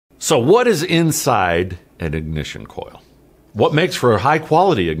So what is inside an ignition coil? What makes for a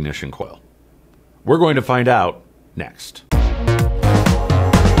high-quality ignition coil? We're going to find out next.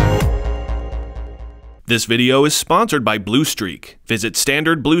 This video is sponsored by Blue Streak. Visit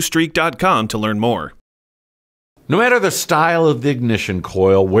standardbluestreak.com to learn more. No matter the style of the ignition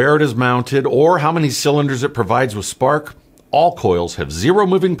coil, where it is mounted, or how many cylinders it provides with spark, all coils have zero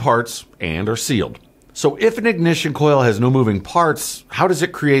moving parts and are sealed. So if an ignition coil has no moving parts, how does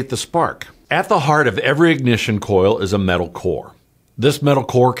it create the spark? At the heart of every ignition coil is a metal core. This metal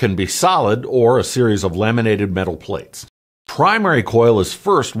core can be solid or a series of laminated metal plates. Primary coil is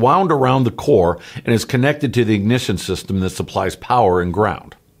first wound around the core and is connected to the ignition system that supplies power and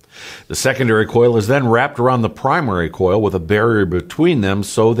ground. The secondary coil is then wrapped around the primary coil with a barrier between them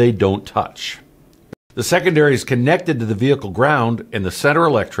so they don't touch. The secondary is connected to the vehicle ground and the center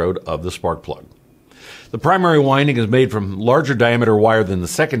electrode of the spark plug. The primary winding is made from larger diameter wire than the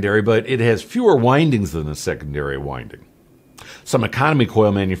secondary, but it has fewer windings than the secondary winding. Some economy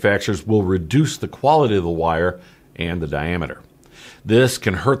coil manufacturers will reduce the quality of the wire and the diameter. This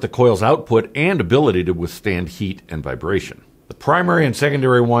can hurt the coil's output and ability to withstand heat and vibration. The primary and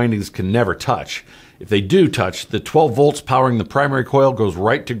secondary windings can never touch. If they do touch, the 12 volts powering the primary coil goes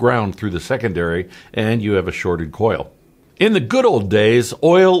right to ground through the secondary, and you have a shorted coil. In the good old days,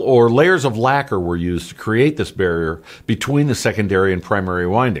 oil or layers of lacquer were used to create this barrier between the secondary and primary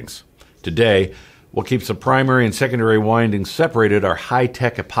windings. Today, what keeps the primary and secondary windings separated are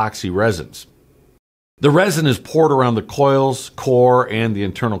high-tech epoxy resins. The resin is poured around the coils, core, and the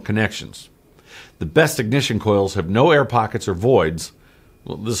internal connections. The best ignition coils have no air pockets or voids.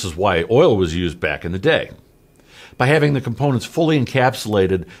 Well, this is why oil was used back in the day. By having the components fully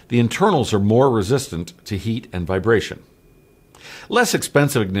encapsulated, the internals are more resistant to heat and vibration. Less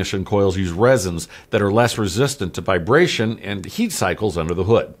expensive ignition coils use resins that are less resistant to vibration and heat cycles under the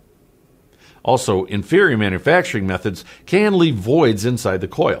hood. Also, inferior manufacturing methods can leave voids inside the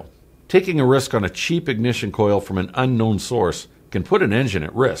coil. Taking a risk on a cheap ignition coil from an unknown source can put an engine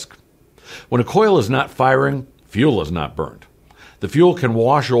at risk. When a coil is not firing, fuel is not burned. The fuel can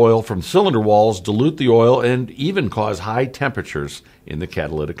wash oil from cylinder walls, dilute the oil, and even cause high temperatures in the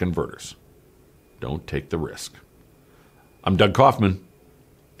catalytic converters. Don't take the risk. I'm Doug Kaufman.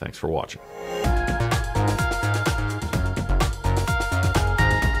 Thanks for watching.